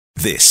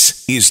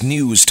This is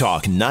News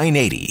Talk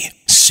 980,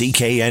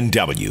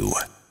 CKNW.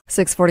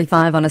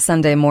 6:45 on a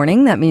Sunday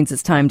morning. That means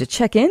it's time to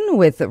check in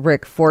with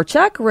Rick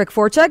Forchuk. Rick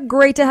Forchuk,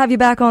 great to have you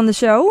back on the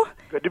show.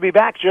 Good to be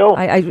back, Jill.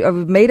 I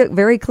made it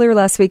very clear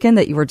last weekend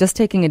that you were just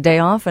taking a day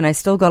off, and I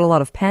still got a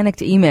lot of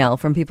panicked email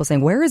from people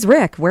saying, "Where is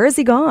Rick? Where is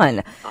he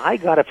gone?" I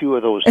got a few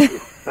of those, too.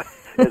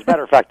 As a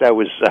matter of fact,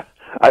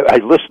 I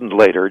listened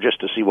later just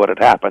to see what had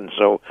happened,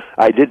 so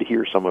I did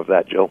hear some of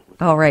that, Jill.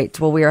 All right.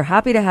 Well, we are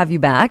happy to have you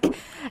back,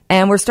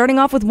 and we're starting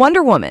off with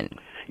Wonder Woman.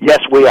 Yes,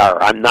 we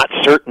are. I'm not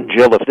certain,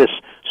 Jill, if this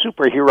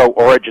superhero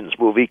origins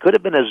movie could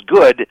have been as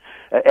good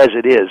as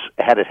it is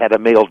had it had a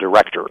male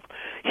director.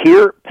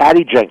 Here,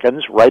 Patty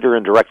Jenkins, writer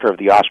and director of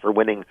the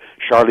Oscar-winning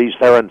Charlize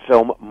Theron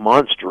film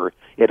Monster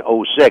in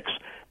 '06,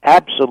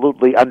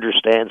 absolutely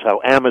understands how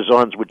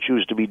Amazons would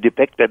choose to be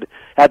depicted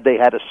had they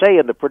had a say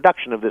in the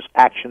production of this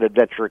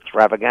action-adventure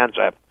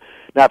extravaganza.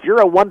 Now, if you're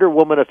a Wonder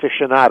Woman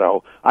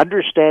aficionado,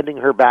 understanding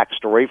her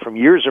backstory from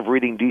years of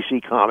reading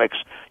DC Comics,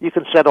 you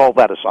can set all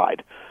that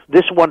aside.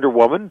 This Wonder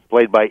Woman,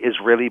 played by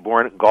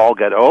Israeli-born Gal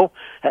Gadot,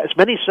 has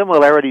many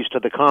similarities to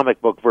the comic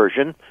book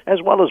version,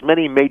 as well as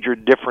many major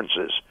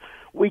differences.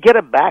 We get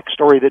a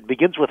backstory that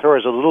begins with her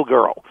as a little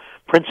girl,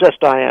 Princess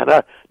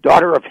Diana,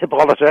 daughter of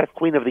Hippolyta,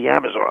 Queen of the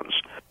Amazons.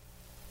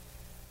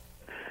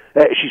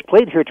 She's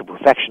played here to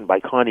perfection by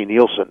Connie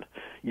Nielsen.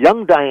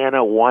 Young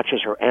Diana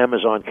watches her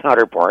Amazon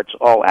counterparts,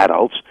 all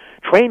adults,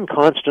 train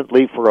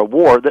constantly for a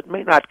war that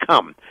may not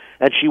come,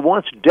 and she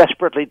wants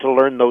desperately to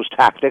learn those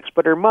tactics,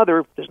 but her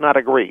mother does not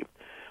agree.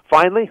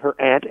 Finally, her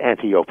aunt,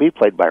 Antiope,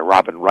 played by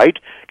Robin Wright,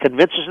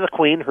 convinces the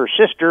Queen, her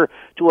sister,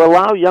 to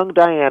allow young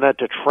Diana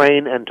to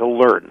train and to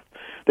learn.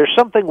 There's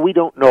something we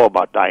don't know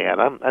about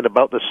Diana and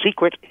about the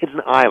secret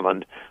hidden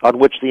island on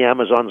which the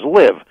Amazons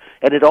live,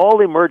 and it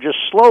all emerges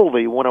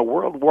slowly when a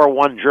World War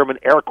I German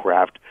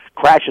aircraft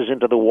crashes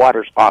into the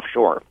waters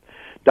offshore.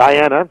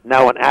 Diana,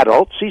 now an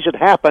adult, sees it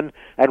happen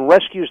and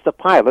rescues the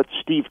pilot,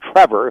 Steve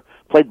Trevor,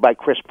 played by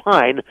Chris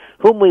Pine,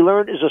 whom we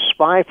learn is a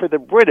spy for the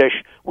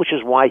British, which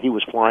is why he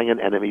was flying an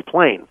enemy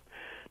plane.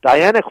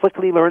 Diana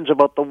quickly learns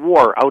about the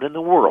war out in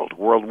the world,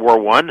 World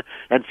War I,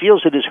 and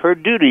feels it is her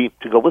duty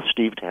to go with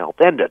Steve to help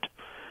end it.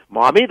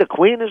 Mommy, the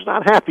Queen, is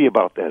not happy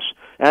about this,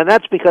 and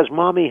that's because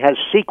Mommy has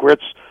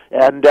secrets,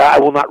 and I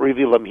will not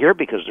reveal them here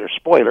because they're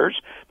spoilers,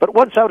 but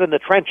once out in the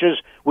trenches,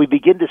 we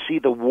begin to see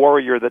the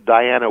warrior that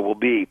Diana will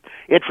be,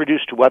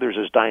 introduced to others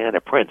as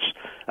Diana Prince.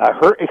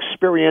 Her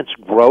experience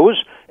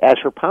grows as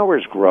her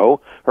powers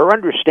grow, her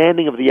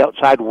understanding of the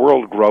outside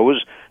world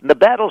grows, and the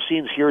battle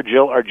scenes here,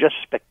 Jill, are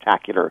just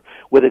spectacular,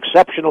 with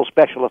exceptional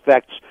special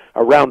effects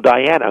around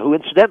Diana, who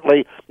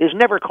incidentally is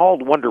never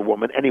called Wonder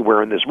Woman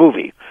anywhere in this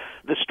movie.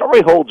 The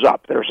story holds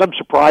up. There are some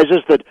surprises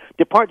that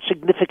depart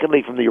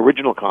significantly from the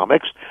original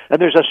comics, and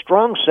there's a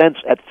strong sense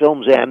at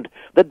film's end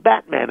that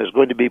Batman is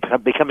going to be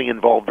becoming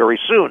involved very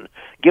soon,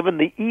 given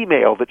the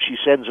email that she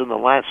sends in the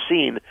last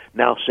scene,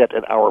 now set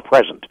in our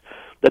present.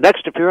 The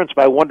next appearance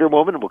by Wonder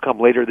Woman will come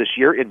later this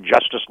year in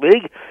Justice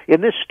League.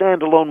 In this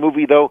standalone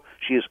movie, though,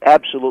 she is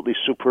absolutely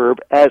superb,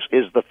 as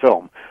is the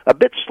film. A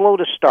bit slow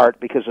to start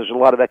because there's a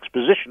lot of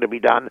exposition to be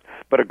done,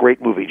 but a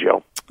great movie,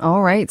 Jill.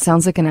 All right.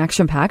 Sounds like an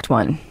action-packed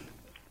one.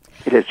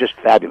 It is just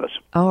fabulous.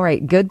 All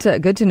right, good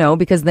to know,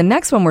 because the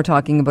next one we're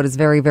talking about is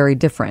very, very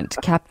different.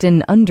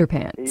 Captain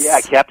Underpants. Yeah,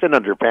 Captain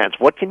Underpants.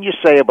 What can you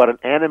say about an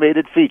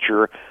animated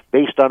feature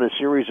based on a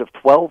series of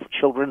 12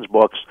 children's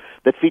books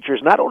that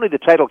features not only the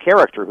title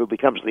character who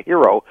becomes the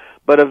hero,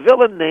 but a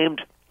villain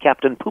named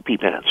Captain Poopy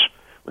Pants?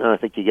 Well, I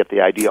think you get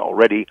the idea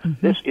already.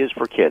 Mm-hmm. This is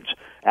for kids.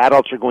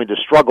 Adults are going to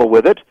struggle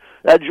with it.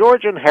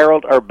 George and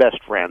Harold are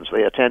best friends.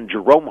 They attend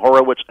Jerome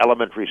Horowitz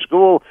Elementary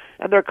School,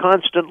 and they're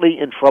constantly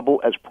in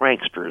trouble as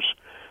pranksters.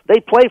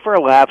 They play for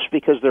laughs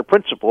because their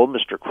principal,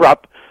 Mr.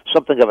 Krupp,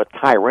 something of a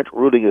tyrant,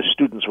 ruling his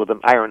students with an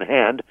iron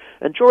hand,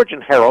 and George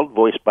and Harold,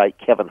 voiced by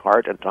Kevin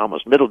Hart and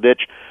Thomas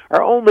Middleditch,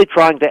 are only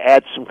trying to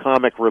add some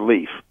comic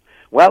relief.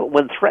 Well,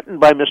 when threatened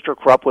by Mr.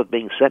 Krupp with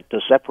being sent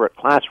to separate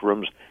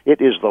classrooms,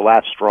 it is the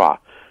last straw.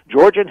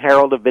 George and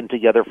Harold have been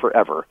together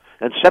forever,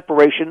 and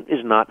separation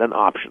is not an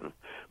option.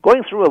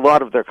 Going through a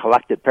lot of their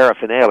collected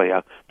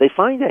paraphernalia, they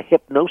find a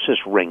hypnosis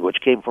ring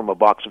which came from a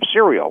box of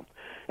cereal.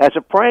 As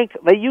a prank,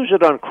 they use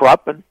it on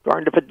Krupp, and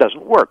darned if it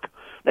doesn't work.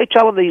 They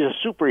tell him that he's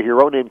a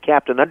superhero named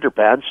Captain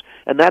Underpants,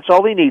 and that's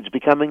all he needs,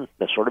 becoming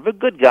a sort of a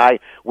good guy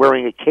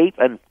wearing a cape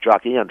and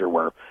jockey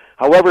underwear.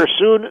 However,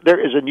 soon there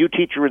is a new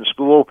teacher in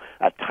school,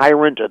 a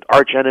tyrant, an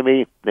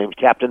archenemy named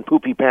Captain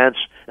Poopy Pants,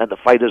 and the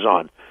fight is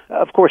on.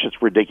 Of course, it's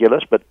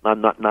ridiculous, but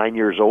I'm not 9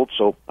 years old,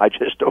 so I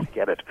just don't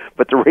get it.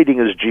 But the rating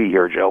is G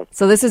here, Joe.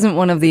 So this isn't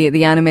one of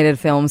the animated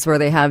films where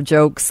they have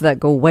jokes that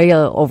go way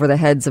over the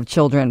heads of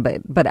children,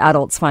 but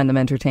adults find them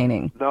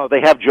entertaining. No,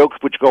 they have jokes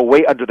which go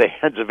way under the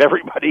heads of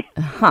everybody.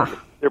 Huh.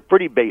 They're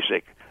pretty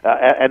basic.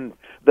 And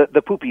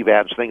the Poopy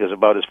Pants thing is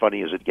about as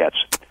funny as it gets.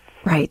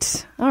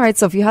 Right. All right.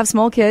 So if you have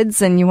small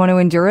kids and you want to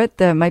endure it,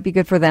 that might be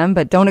good for them,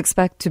 but don't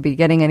expect to be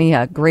getting any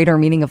greater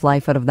meaning of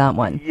life out of that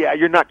one. Yeah,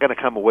 you're not going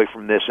to come away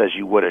from this as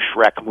you would a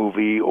Shrek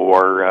movie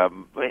or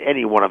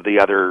any one of the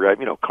other,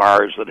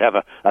 Cars that have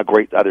a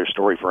great other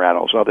story for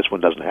adults. No, this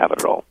one doesn't have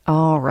it at all.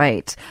 All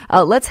right.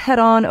 Let's head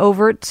on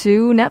over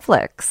to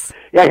Netflix.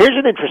 Yeah, here's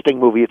an interesting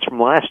movie. It's from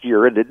last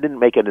year, and it didn't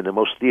make it into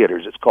most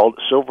theaters. It's called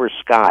Silver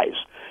Skies.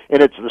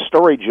 And it's the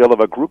story, Jill,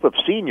 of a group of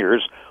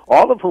seniors,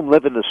 all of whom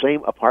live in the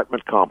same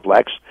apartment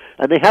complex,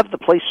 and they have the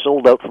place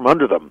sold out from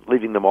under them,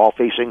 leaving them all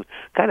facing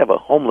kind of a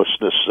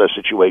homelessness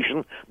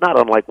situation, not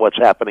unlike what's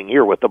happening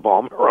here with the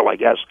Balm Girl, I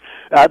guess.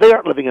 They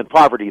aren't living in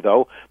poverty,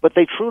 though, but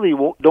they truly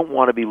don't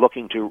want to be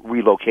looking to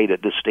relocate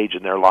at this stage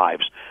in their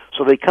lives.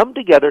 So they come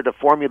together to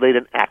formulate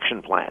an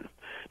action plan.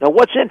 Now,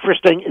 what's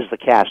interesting is the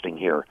casting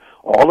here.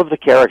 All of the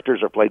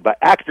characters are played by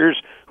actors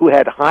who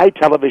had high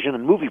television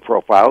and movie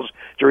profiles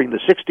during the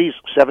 60s,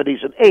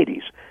 70s, and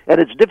 80s, and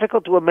it's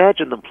difficult to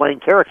imagine them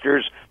playing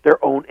characters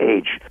their own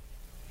age.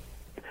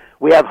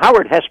 We have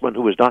Howard Hessman,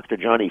 who was Dr.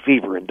 Johnny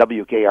Fever in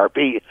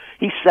WKRP.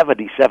 He's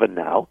 77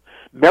 now.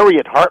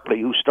 Mariette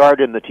Hartley, who starred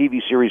in the TV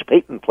series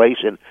Peyton Place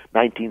in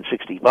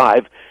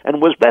 1965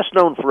 and was best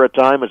known for a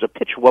time as a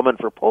pitch woman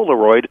for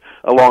Polaroid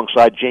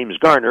alongside James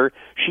Garner.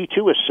 She,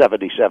 too, is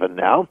 77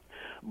 now.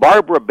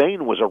 Barbara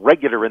Bain was a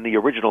regular in the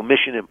original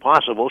Mission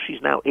Impossible.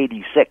 She's now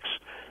 86.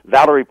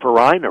 Valerie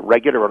Perrine, a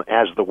regular on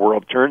As the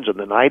World Turns in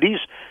the 90s,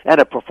 and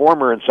a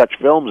performer in such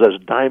films as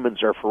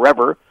Diamonds Are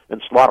Forever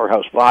and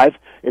Slaughterhouse-5,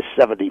 is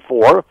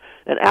 74.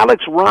 And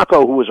Alex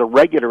Rocco, who was a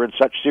regular in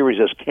such series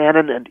as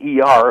Cannon and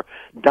ER,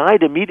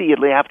 died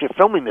immediately after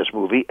filming this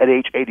movie at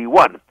age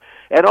 81.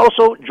 And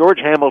also, George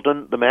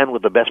Hamilton, the man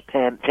with the best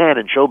tan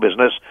in show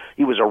business,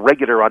 he was a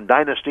regular on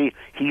Dynasty.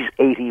 He's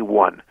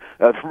 81.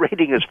 The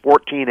rating is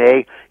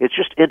 14A. It's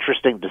just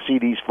interesting to see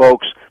these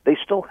folks. They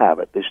still have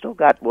it. They still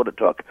got what it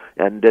took.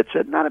 And it's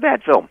not a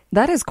bad film.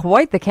 That is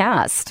quite the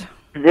cast.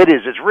 It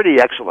is. It's really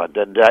excellent,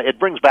 and it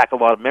brings back a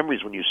lot of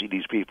memories when you see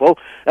these people.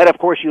 And, of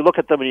course, you look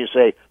at them and you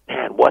say,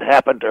 man, what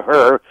happened to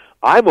her?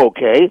 I'm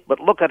okay, but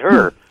look at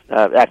her.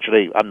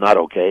 Actually, I'm not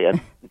okay, and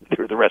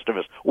the rest of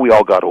us, we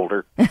all got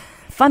older.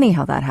 Funny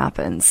how that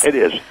happens. It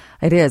is.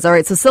 It is. All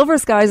right, so Silver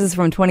Skies is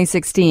from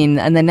 2016,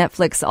 and then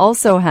Netflix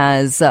also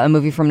has a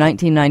movie from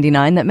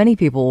 1999 that many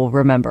people will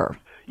remember.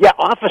 Yeah,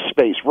 Office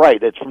Space,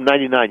 right. It's from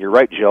 99. You're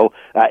right, Joe.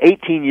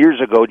 18 years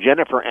ago,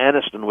 Jennifer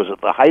Aniston was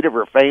at the height of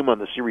her fame on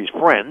the series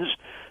Friends.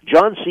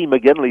 John C.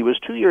 McGinley was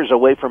 2 years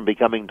away from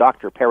becoming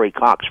Dr. Perry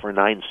Cox for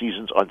 9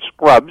 seasons on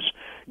Scrubs.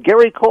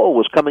 Gary Cole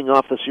was coming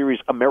off the series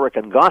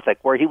American Gothic,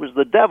 where he was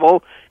the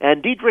devil,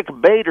 and Diedrich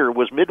Bader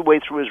was midway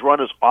through his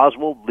run as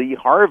Oswald Lee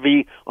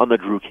Harvey on The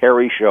Drew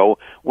Carey Show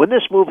when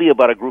this movie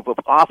about a group of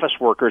office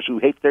workers who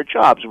hate their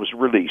jobs was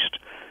released.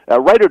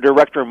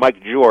 Writer-director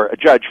Mike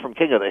Judge from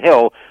King of the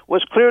Hill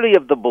was clearly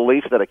of the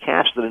belief that a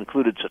cast that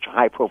included such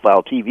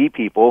high-profile TV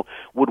people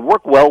would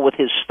work well with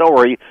his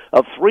story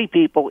of 3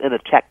 people in a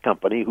tech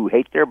company who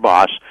hate their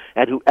boss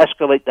and who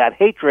escalate that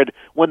hatred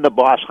when the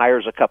boss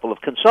hires a couple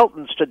of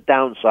consultants to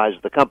downsize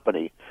the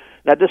company.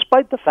 Now,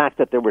 despite the fact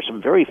that there were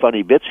some very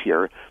funny bits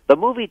here, the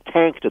movie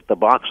tanked at the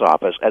box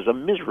office as a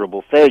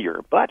miserable failure.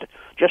 But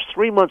just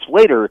 3 months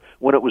later,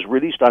 when it was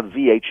released on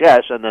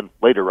VHS and then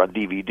later on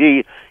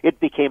DVD,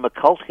 it became a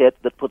cult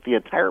hit that put the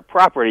entire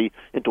property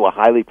into a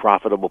highly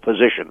profitable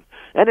position.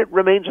 And it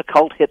remains a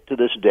cult hit to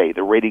this day.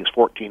 The rating's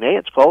 14A.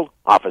 It's called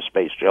Office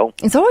Space, Jill.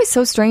 It's always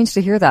so strange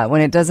to hear that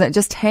when it doesn't, it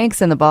just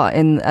tanks at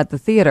the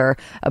theater,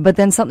 but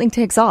then something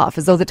takes off,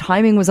 as though the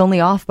timing was only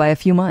off by a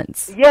few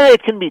months. Yeah,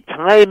 it can be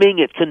timing.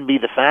 It can be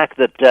the fact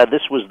that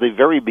this was the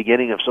very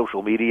beginning of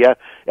social media,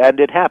 and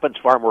it happens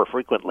far more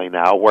frequently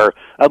now, where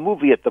a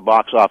movie at the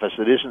box office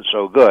that isn't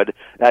so good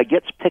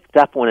gets picked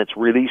up when it's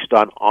released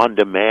on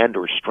demand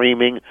or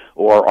streaming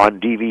or on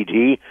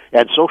DVD,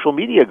 and social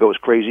media goes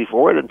crazy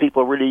for it, and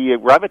people really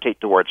gravitate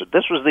towards it.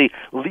 This was the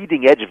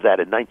leading edge of that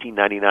in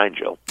 1999,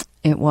 Jill.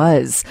 It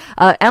was.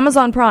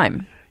 Amazon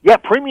Prime. Yeah,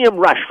 Premium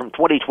Rush from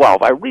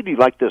 2012. I really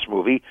liked this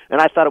movie,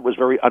 and I thought it was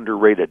very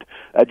underrated.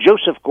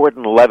 Joseph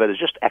Gordon-Levitt is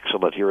just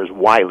excellent here as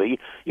Wiley.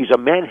 He's a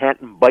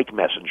Manhattan bike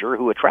messenger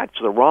who attracts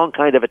the wrong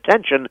kind of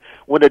attention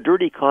when a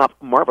dirty cop,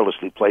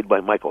 marvelously played by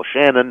Michael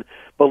Shannon,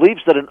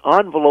 believes that an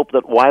envelope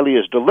that Wiley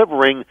is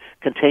delivering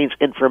contains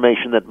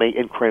information that may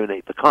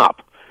incriminate the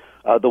cop.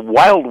 The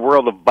wild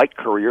world of bike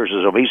careers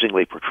is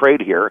amazingly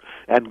portrayed here,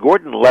 and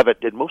Gordon-Levitt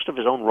did most of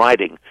his own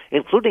riding,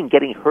 including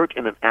getting hurt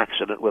in an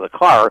accident with a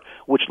car,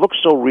 which looks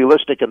so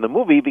realistic in the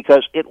movie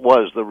because it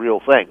was the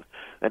real thing.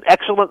 An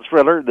excellent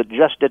thriller that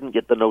just didn't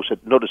get the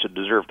notice it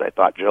deserved, I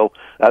thought, Joe.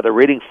 The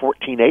rating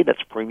 14A,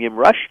 that's Premium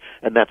Rush,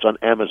 and that's on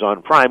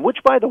Amazon Prime, which,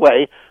 by the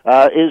way,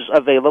 is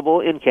available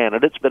in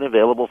Canada. It's been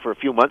available for a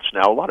few months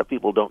now. A lot of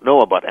people don't know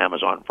about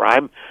Amazon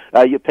Prime.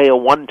 You pay a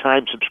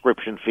one-time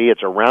subscription fee.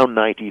 It's around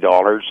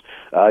 $90.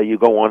 You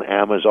go on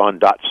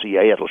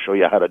Amazon.ca. It'll show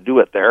you how to do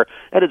it there.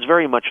 And it's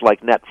very much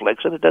like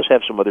Netflix, and it does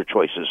have some other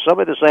choices.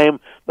 Some are the same,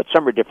 but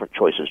some are different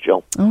choices,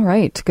 Joe. All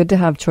right. Good to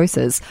have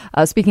choices.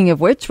 Speaking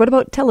of which, what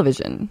about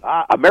television?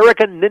 television?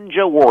 American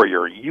Ninja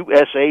Warrior,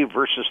 USA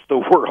versus the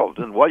World.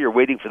 And while you're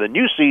waiting for the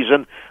new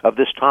season of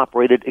this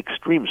top-rated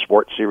extreme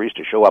sports series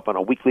to show up on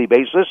a weekly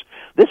basis,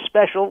 this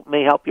special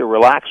may help you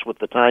relax with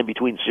the time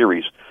between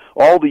series.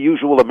 All the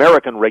usual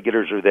American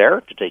regulars are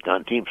there to take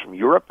on teams from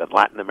Europe and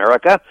Latin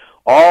America,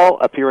 all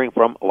appearing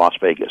from Las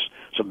Vegas.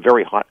 Some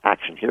very hot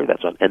action here.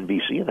 That's on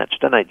NBC, and that's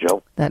tonight,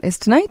 Joe. That is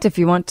tonight. If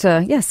you want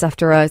to, yes,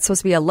 after it's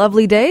supposed to be a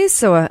lovely day,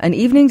 so an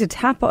evening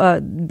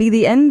to be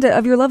the end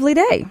of your lovely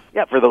day.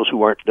 Yeah, for those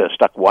who aren't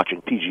stuck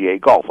watching PGA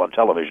golf on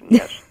television,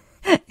 yes.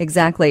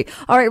 Exactly.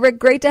 All right, Rick,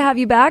 great to have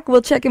you back.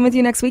 We'll check in with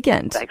you next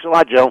weekend. Thanks a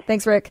lot, Joe.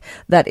 Thanks, Rick.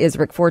 That is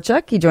Rick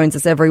Forchuk. He joins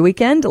us every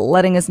weekend,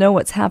 letting us know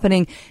what's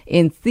happening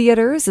in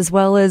theaters as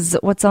well as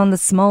what's on the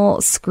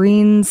small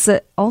screens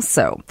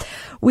also.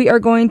 We are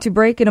going to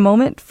break in a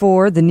moment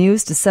for the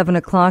news to 7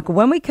 o'clock.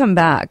 When we come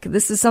back,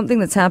 this is something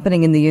that's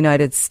happening in the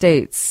United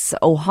States.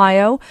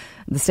 The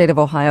state of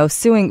Ohio,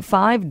 suing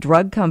 5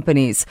 drug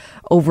companies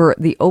over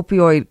the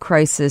opioid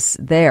crisis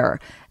there.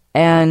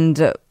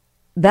 And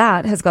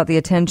that has got the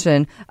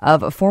attention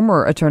of a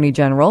former attorney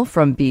general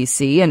from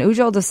BC, and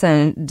Ujjal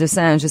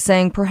Dosanjh is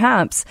saying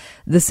perhaps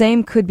the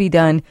same could be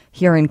done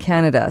here in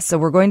Canada. So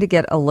we're going to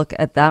get a look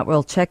at that.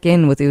 We'll check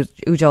in with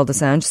Ujjal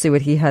Dosanjh, see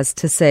what he has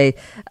to say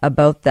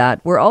about that.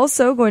 We're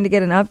also going to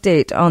get an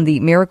update on the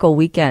Miracle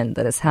Weekend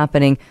that is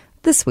happening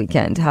this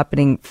weekend,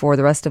 happening for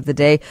the rest of the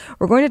day.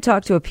 We're going to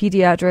talk to a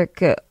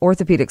pediatric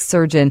orthopedic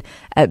surgeon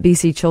at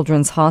BC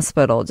Children's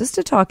Hospital just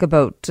to talk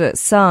about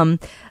some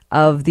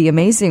of the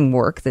amazing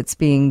work that's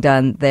being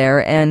done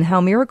there and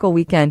how Miracle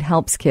Weekend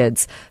helps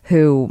kids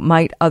who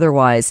might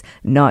otherwise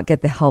not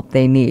get the help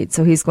they need.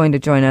 So he's going to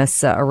join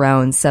us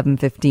around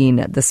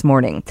 7:15 this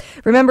morning.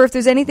 Remember, if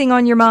there's anything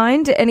on your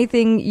mind,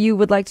 anything you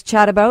would like to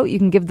chat about, you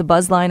can give the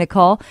Buzz line a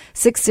call,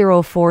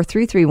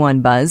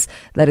 604-331-BUZZ.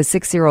 That is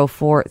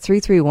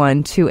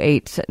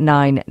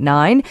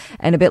 604-331-2899.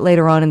 And a bit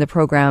later on in the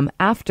program,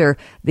 after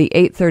the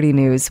 8:30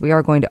 news, we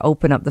are going to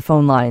open up the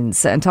phone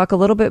lines and talk a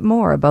little bit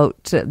more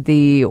about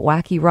the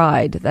wacky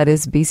ride that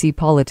is BC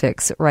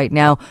politics right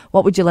now.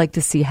 What would you like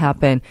to see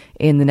happen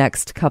in the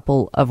next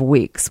couple of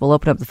weeks? We'll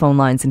open up the phone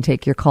lines and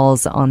take your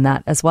calls on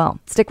that as well.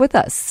 Stick with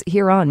us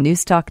here on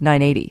News Talk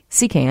 980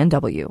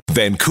 CKNW.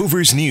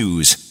 Vancouver's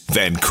News,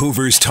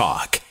 Vancouver's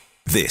Talk.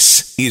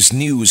 This is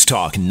News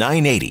Talk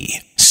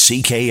 980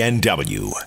 CKNW.